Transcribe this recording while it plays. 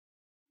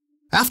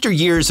After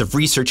years of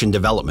research and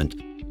development,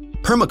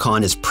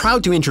 Permacon is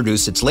proud to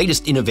introduce its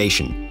latest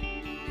innovation,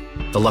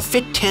 the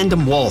Lafitt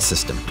Tandem wall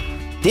system.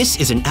 This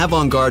is an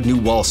avant-garde new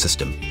wall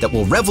system that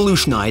will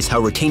revolutionize how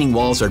retaining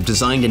walls are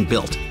designed and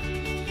built.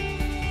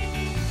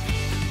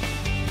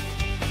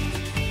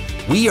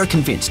 We are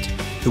convinced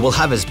it will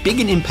have as big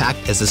an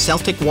impact as the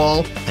Celtik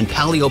wall and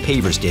Paleo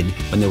pavers did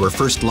when they were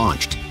first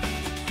launched.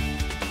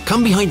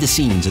 Come behind the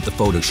scenes at the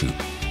photo shoot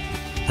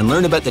and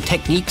learn about the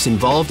techniques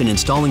involved in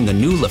installing the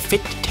new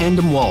Lafitt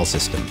Tandem wall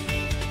system.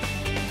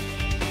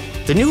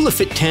 The new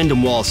Lafitt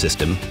Tandem wall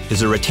system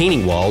is a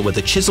retaining wall with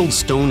a chiseled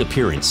stone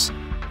appearance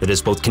that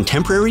is both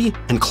contemporary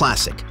and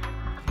classic.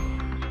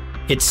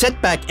 Its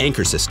setback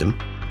anchor system,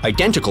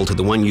 identical to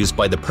the one used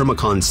by the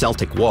Permacon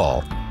Celtik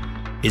wall,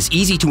 is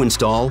easy to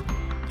install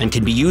and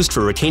can be used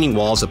for retaining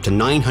walls up to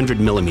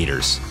 900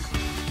 millimeters.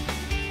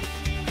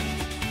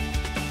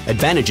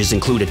 Advantages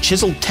include a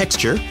chiseled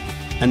texture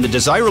and the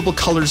desirable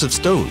colors of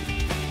stone.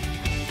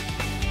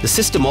 The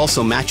system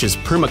also matches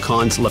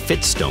Permacon's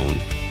Lafitt stone,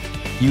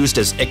 used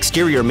as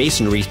exterior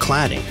masonry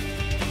cladding.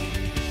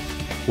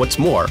 What's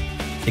more,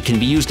 it can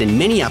be used in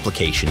many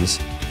applications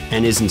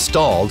and is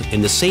installed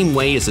in the same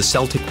way as the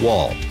Celtik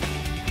wall,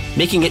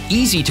 making it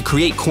easy to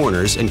create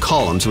corners and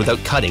columns without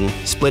cutting,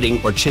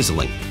 splitting, or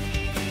chiseling.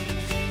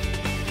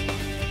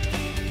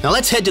 Now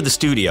let's head to the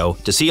studio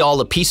to see all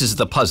the pieces of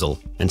the puzzle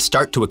and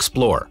start to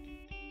explore.